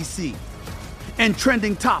Washington, D.C., and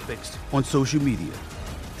trending topics on social media,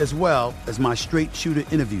 as well as my straight shooter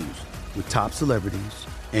interviews with top celebrities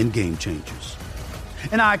and game changers.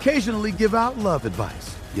 And I occasionally give out love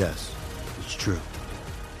advice. Yes, it's true.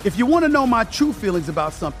 If you want to know my true feelings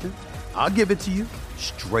about something, I'll give it to you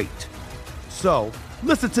straight. So,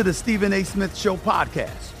 listen to the Stephen A. Smith Show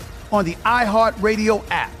podcast on the iHeartRadio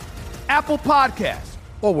app, Apple Podcasts,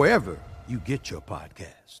 or wherever you get your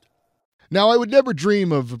podcast. Now, I would never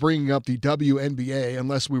dream of bringing up the WNBA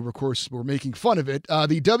unless we, of course, were making fun of it.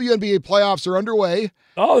 The WNBA playoffs are underway.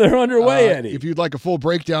 Oh, they're underway, Eddie. If you'd like a full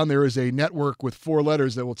breakdown, there is a network with 4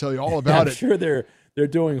 letters that will tell you all about it. I'm sure they're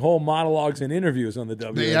doing whole monologues and interviews on the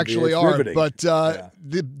WNBA. They actually are. Riveting. But the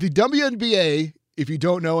WNBA, if you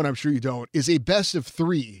don't know, and I'm sure you don't, is a best of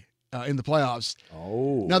 3 in the playoffs.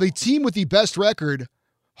 Oh. Now, the team with the best record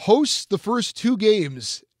hosts the first 2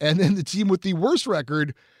 games, and then the team with the worst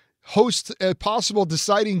record hosts a possible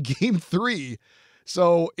deciding game 3.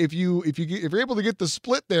 So if you're able to get the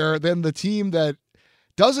split there, then the team that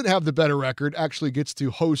doesn't have the better record actually gets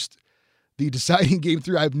to host the deciding game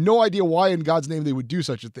 3. I have no idea why in God's name they would do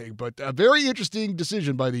such a thing, but a very interesting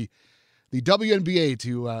decision by the WNBA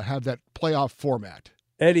to have that playoff format.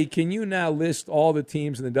 Eddie, can you now list all the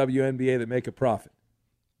teams in the WNBA that make a profit?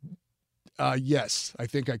 Yes, I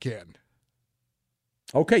think I can.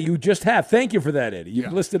 Okay, you just have. Thank you for that, Eddie.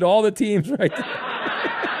 You've listed all the teams right there.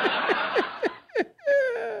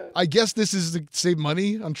 I guess this is to save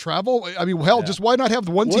money on travel. I mean, hell, just why not have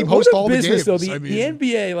the one team host all the games? Though, the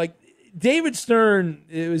NBA, like David Stern,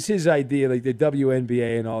 it was his idea, like the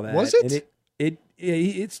WNBA and all that. Was it? And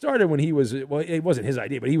it started when he was, well, it wasn't his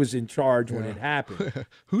idea, but he was in charge when it happened.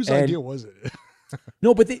 Whose idea was it?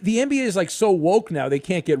 No, but the NBA is like so woke now, they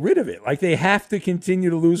can't get rid of it. Like they have to continue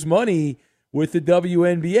to lose money with the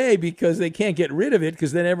WNBA because they can't get rid of it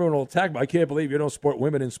because then everyone will attack. I can't believe you don't support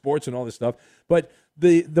women in sports and all this stuff. But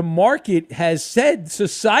the market has said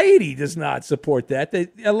society does not support that.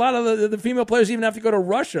 A lot of the female players even have to go to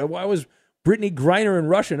Russia. Why was Brittany Griner in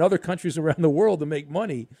Russia and other countries around the world to make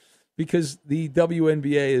money? Because the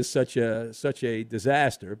WNBA is such a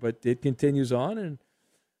disaster. But it continues on and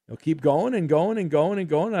it'll keep going and going and going and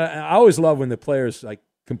going. I always love when the players like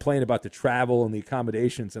complain about the travel and the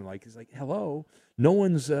accommodations and like it's like hello, no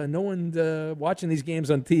one's watching these games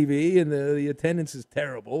on TV and the attendance is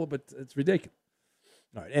terrible, but it's ridiculous.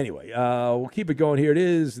 All right, anyway, we'll keep it going here. It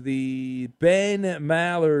is the Ben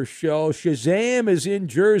Maller Show. Shazam is in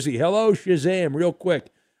Jersey. Hello, Shazam, real quick.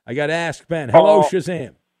 I got to ask Ben. Hello,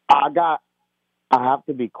 Shazam. I have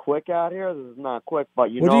to be quick out here. This is not quick, but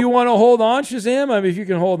do you want to hold on, Shazam? I mean, if you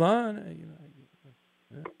can hold on.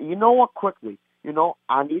 You know what? Quickly.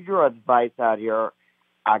 I need your advice out here.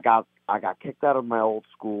 I got kicked out of my old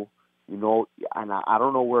school, and I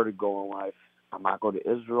don't know where to go in life. I might go to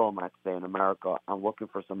Israel. I might stay in America. I'm looking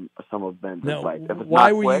for some of Ben's advice.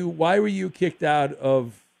 Why were you kicked out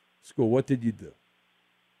of school? What did you do?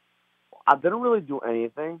 I didn't really do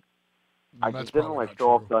anything. I just didn't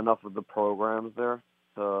show up to enough of the programs there.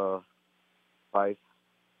 to Vice.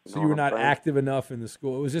 So you were not active enough in the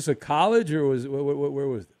school. Was this a college or where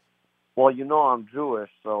was this? Well, I'm Jewish,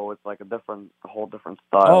 so it's like a whole different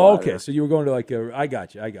style. Oh, okay. So you were going to I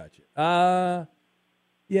got you.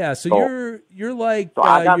 Yeah. So you're like. So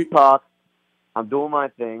I got stuck. I'm doing my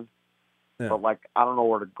thing, but like I don't know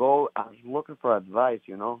where to go. I was looking for advice.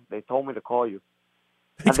 They told me to call you.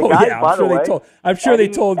 I'm sure they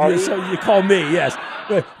told you. So you call me. Yes.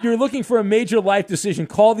 You're looking for a major life decision.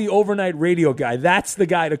 Call the overnight radio guy. That's the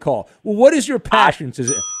guy to call. Well, what is your passion,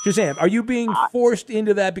 Shazam? Are you being forced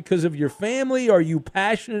into that because of your family? Are you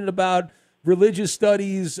passionate about religious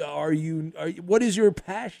studies? What is your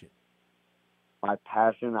passion? My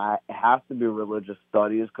passion, it has to be religious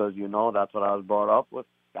studies because that's what I was brought up with.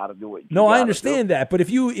 Got to do what. No, I understand that, but if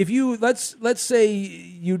you let's say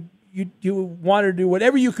you want to do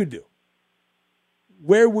whatever you could do,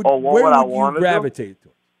 where would you gravitate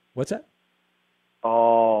towards? What's that?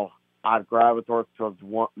 Oh, I'd gravitate towards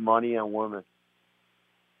money and women.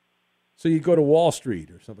 So you go to Wall Street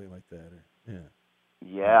or something like that,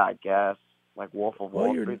 Yeah, I guess. Like Wolf of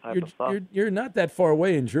Wall Street type of stuff. You're not that far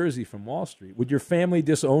away in Jersey from Wall Street. Would your family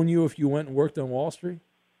disown you if you went and worked on Wall Street?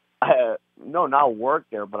 No, not work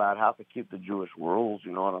there, but I'd have to keep the Jewish rules.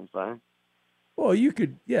 You know what I'm saying? Well, you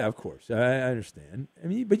could, yeah, of course. I understand. I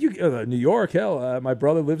mean, but New York, hell, my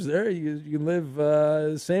brother lives there. You can live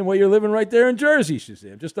the same way you're living right there in Jersey,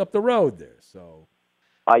 Shazam, just up the road there. So.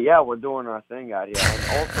 Yeah, we're doing our thing out here.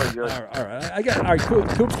 And also, you're all right.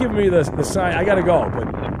 Coop's giving me the sign. I got to go,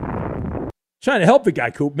 but. Trying to help the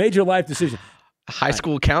guy, Coop. Major life decision. High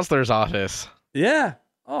school counselor's office. Yeah.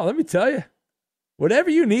 Oh, let me tell you.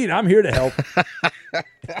 Whatever you need, I'm here to help.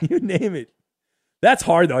 You name it. That's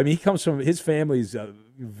hard, though. I mean, his family's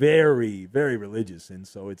very, very religious, and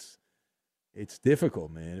so it's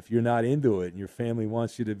difficult, man. If you're not into it and your family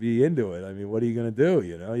wants you to be into it, I mean, what are you going to do?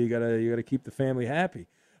 You gotta keep the family happy.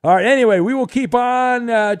 All right, anyway, we will keep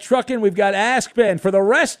on trucking. We've got Ask Ben for the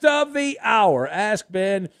rest of the hour. Ask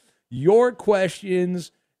Ben. Your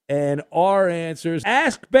questions and our answers.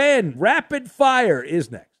 Ask Ben. Rapid Fire is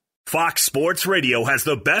next. Fox Sports Radio has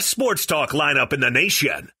the best sports talk lineup in the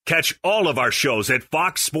nation. Catch all of our shows at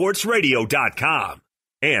foxsportsradio.com.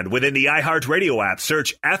 And within the iHeartRadio app,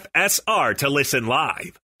 search FSR to listen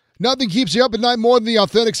live. Nothing keeps you up at night more than the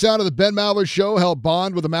authentic sound of the Ben Maller Show. Help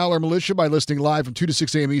bond with the Maller Militia by listening live from 2 to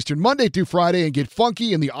 6 a.m. Eastern, Monday through Friday, and get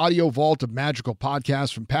funky in the audio vault of magical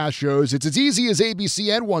podcasts from past shows. It's as easy as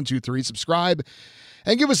ABC and 123. Subscribe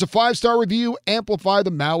and give us a 5-star review. Amplify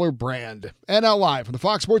the Maller brand. And now live from the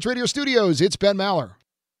Fox Sports Radio studios, it's Ben Maller.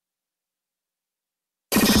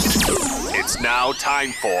 It's now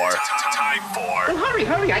time for... Well,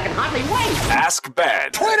 hurry, I can hardly wait. Ask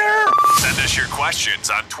Ben. Twitter! Send us your questions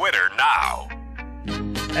on Twitter now.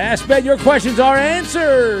 Ask Ben your questions, our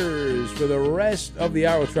answers for the rest of the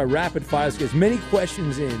hour. We'll try rapid fire to get as many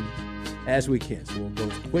questions in as we can. So we'll go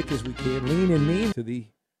as quick as we can, lean and mean, to the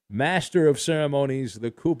master of ceremonies,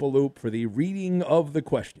 the Koopaloop, for the reading of the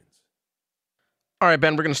questions. All right,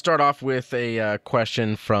 Ben, we're going to start off with a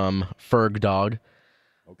question from Ferg Dog.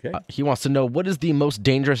 Okay. He wants to know, what is the most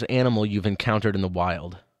dangerous animal you've encountered in the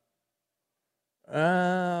wild?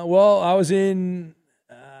 Well, I was in,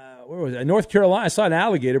 where was it? North Carolina. I saw an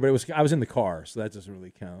alligator, but I was in the car, so that doesn't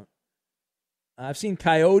really count. I've seen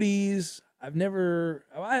coyotes. I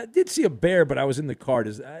did see a bear, but I was in the car.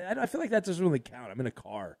 I feel like that doesn't really count. I'm in a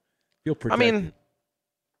car. Feel protected. I mean,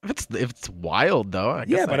 if it's wild, though, I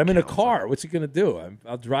guess yeah, but I'm in a car. What's it going to do?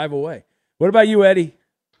 I'll drive away. What about you, Eddie?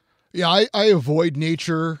 Yeah, I avoid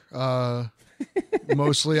nature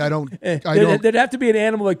mostly. I don't. There'd have to be an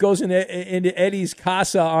animal that goes into Eddie's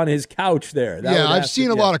casa on his couch there. I've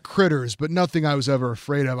seen a lot of critters, but nothing I was ever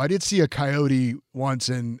afraid of. I did see a coyote once,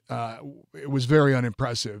 and it was very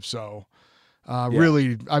unimpressive. So,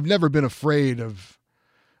 really, I've never been afraid of.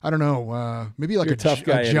 I don't know. Maybe like a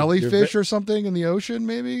jellyfish or something in the ocean.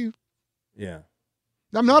 Maybe. Yeah.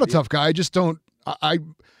 I'm not a tough guy. I just don't.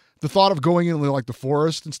 The thought of going into like the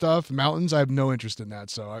forest and stuff, mountains, I have no interest in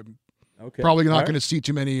that. So I'm probably not going to see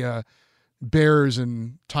too many bears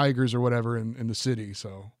and tigers or whatever in the city.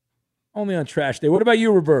 So only on trash day. What about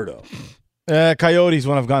you, Roberto? Coyotes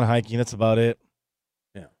when I've gone hiking. That's about it.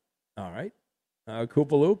 Yeah. All right.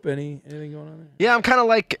 Koopaloop, anything going on there? Yeah, I'm kind of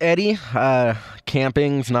like Eddie.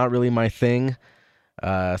 Camping's not really my thing.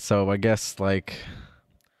 So I guess I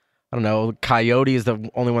don't know, coyote is the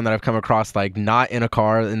only one that I've come across, not in a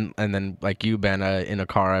car, and then like you, Ben, in a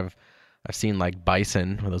car. I've seen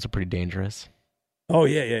bison. Well, those are pretty dangerous. Oh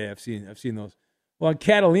yeah. I've seen those. Well, in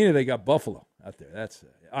Catalina they got buffalo out there. That's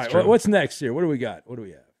all right. What's next here? What do we got? What do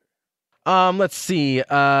we have? Let's see.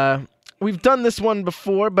 we've done this one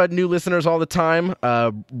before, but new listeners all the time.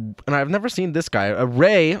 And I've never seen this guy.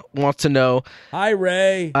 Ray wants to know. Hi,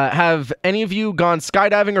 Ray. Have any of you gone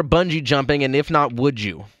skydiving or bungee jumping? And if not, would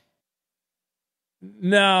you?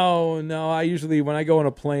 No. I usually, when I go on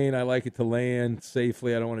a plane, I like it to land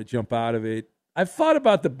safely. I don't want to jump out of it. I've thought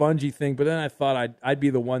about the bungee thing, but then I thought I'd be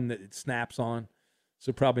the one that it snaps on.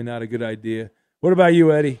 So probably not a good idea. What about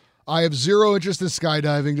you, Eddie? I have zero interest in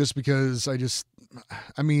skydiving just because I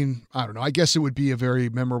don't know. I guess it would be a very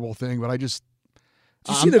memorable thing, but Did you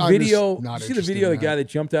see the video? Did you see the video of the guy that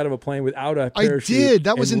jumped out of a plane without a parachute? I did.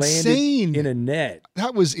 That was insane. In a net.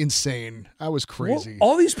 That was insane. That was crazy. Well,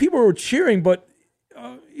 all these people were cheering, but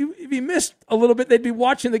if he missed a little bit, they'd be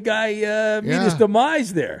watching the guy meet his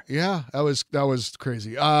demise there. Yeah, that was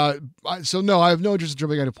crazy. So no, I have no interest in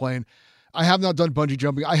jumping out of a plane. I have not done bungee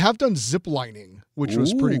jumping. I have done zip lining, which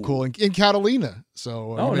was pretty cool in Catalina.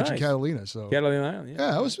 So you mentioned Catalina. So Catalina Island.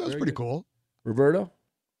 Yeah, that was pretty cool. Roberto?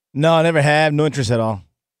 No, I never have. No interest at all.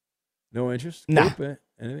 No interest? Nah.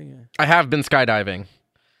 Anything? I have been skydiving.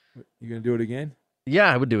 You gonna do it again?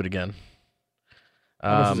 Yeah, I would do it again.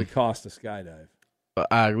 How much does it cost to skydive?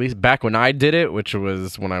 At least back when I did it, which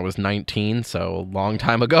was when I was 19, so a long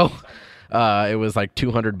time ago, it was like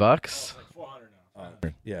 $200.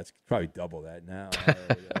 Yeah, it's probably double that now,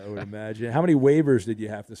 I would imagine. How many waivers did you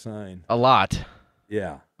have to sign? A lot.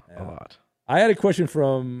 Yeah. A lot. I had a question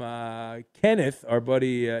from Kenneth, our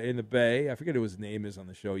buddy in the Bay. I forget who his name is on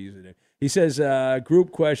the show. He says,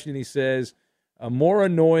 group question, he says, more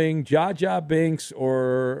annoying Jar Jar Binks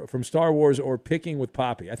or from Star Wars or picking with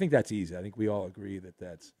Poppy? I think that's easy. I think we all agree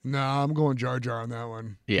that's... No, I'm going Jar Jar on that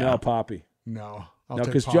one. Yeah. No, Poppy. No.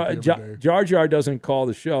 Because Jar Jar doesn't call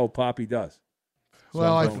the show. Poppy does. So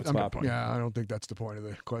well, I don't think that's the point of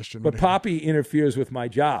the question. But Poppy interferes with my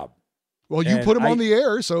job. Well, you put him on the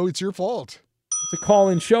air, so it's your fault. It's a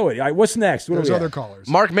call-in show. All right, what's next? There's other callers.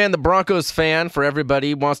 Mark Mann, the Broncos fan, for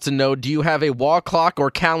everybody, wants to know, do you have a wall clock or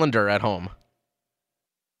calendar at home?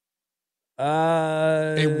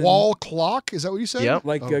 A wall clock? Is that what you said? Yep.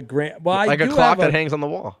 Like a grand... Well, like a clock that hangs on the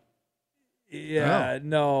wall. Yeah,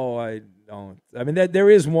 no, I don't. I mean, there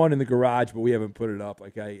is one in the garage, but we haven't put it up.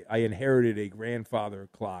 Like I inherited a grandfather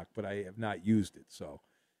clock, but I have not used it, so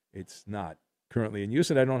it's not currently in use.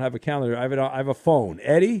 And I don't have a calendar. I have a phone.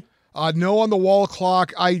 Eddie? No on the wall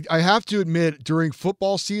clock. I have to admit, during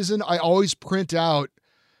football season, I always print out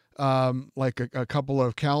like a couple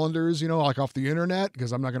of calendars, like off the internet,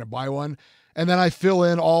 because I'm not going to buy one. And then I fill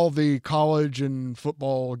in all the college and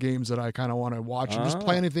football games that I kind of want to watch and just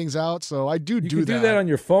planning things out. So I do that. You can do that on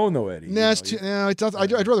your phone, though, Eddie. Nah,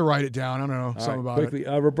 I'd rather write it down. I don't know. Something about quickly. it.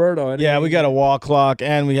 Roberto. Yeah, we got a wall clock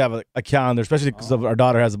and we have a calendar, especially because our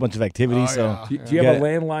daughter has a bunch of activities. Yeah. Do you have a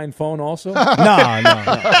landline phone also? No. All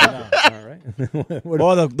right.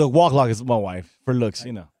 Well, the wall clock is my wife for looks,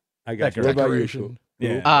 I got you. What about you?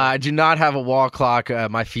 Yeah. I do not have a wall clock.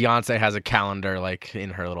 My fiance has a calendar, like in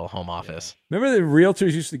her little home office. Remember the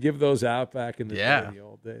realtors used to give those out back in the day, the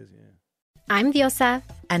old days? Yeah. I'm Diosa.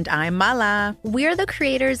 And I'm Mala. We're the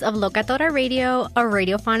creators of Locatora Radio, a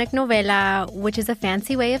radiophonic novela, which is a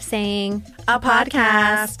fancy way of saying a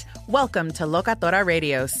podcast. Welcome to Locatora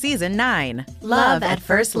Radio Season 9. Love at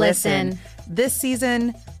First Listen. This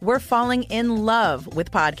season, we're falling in love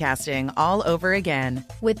with podcasting all over again.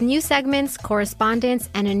 With new segments, correspondence,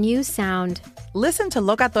 and a new sound. Listen to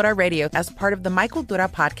Locatora Radio as part of the My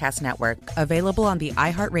Cultura Podcast Network. Available on the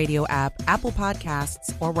iHeartRadio app, Apple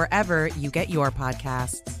Podcasts, or wherever you get your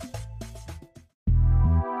podcasts.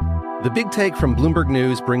 The Big Take from Bloomberg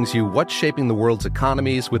News brings you what's shaping the world's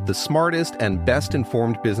economies with the smartest and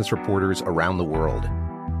best-informed business reporters around the world.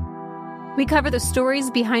 We cover the stories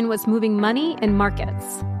behind what's moving money and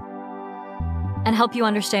markets. And help you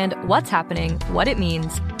understand what's happening, what it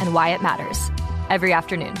means, and why it matters. Every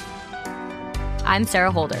afternoon. I'm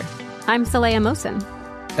Sarah Holder. I'm Saleha Mohsin.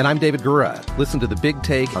 And I'm David Gura. Listen to The Big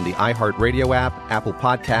Take on the iHeartRadio app, Apple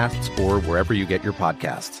Podcasts, or wherever you get your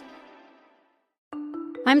podcasts.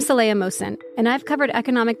 I'm Saleha Mohsin, and I've covered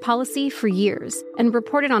economic policy for years and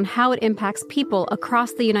reported on how it impacts people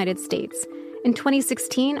across the United States. In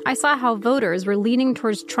 2016, I saw how voters were leaning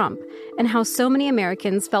towards Trump and how so many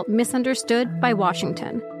Americans felt misunderstood by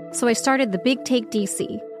Washington. So I started The Big Take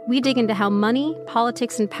DC. We dig into how money,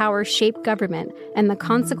 politics, and power shape government and the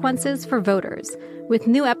consequences for voters. With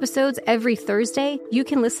new episodes every Thursday, you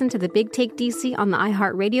can listen to The Big Take DC on the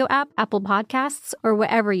iHeartRadio app, Apple Podcasts, or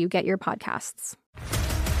wherever you get your podcasts.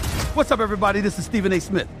 What's up, everybody? This is Stephen A.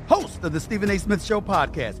 Smith, host of the Stephen A. Smith Show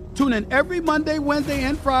podcast. Tune in every Monday, Wednesday,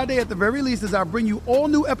 and Friday at the very least as I bring you all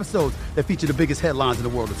new episodes that feature the biggest headlines in the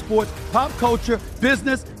world of sports, pop culture,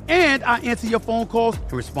 business, And I answer your phone calls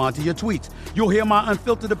and respond to your tweets. You'll hear my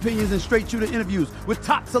unfiltered opinions and straight-shooter interviews with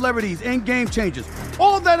top celebrities and game changers.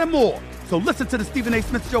 All that and more. So listen to the Stephen A.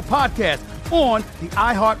 Smith Show podcast on the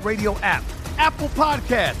iHeartRadio app, Apple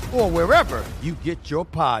Podcasts, or wherever you get your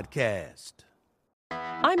podcast.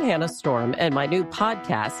 I'm Hannah Storm, and my new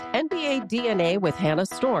podcast, NBA DNA with Hannah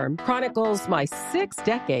Storm, chronicles my 6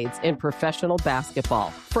 decades in professional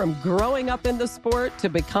basketball. From growing up in the sport to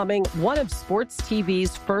becoming one of sports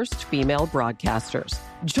TV's first female broadcasters.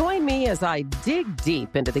 Join me as I dig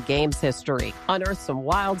deep into the game's history, unearth some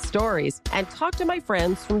wild stories, and talk to my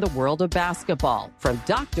friends from the world of basketball, from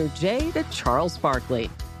Dr. J to Charles Barkley.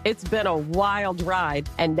 It's been a wild ride,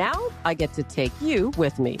 and now I get to take you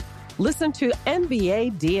with me. Listen to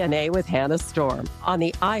NBA DNA with Hannah Storm on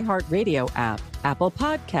the iHeartRadio app, Apple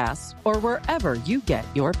Podcasts, or wherever you get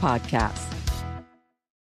your podcasts.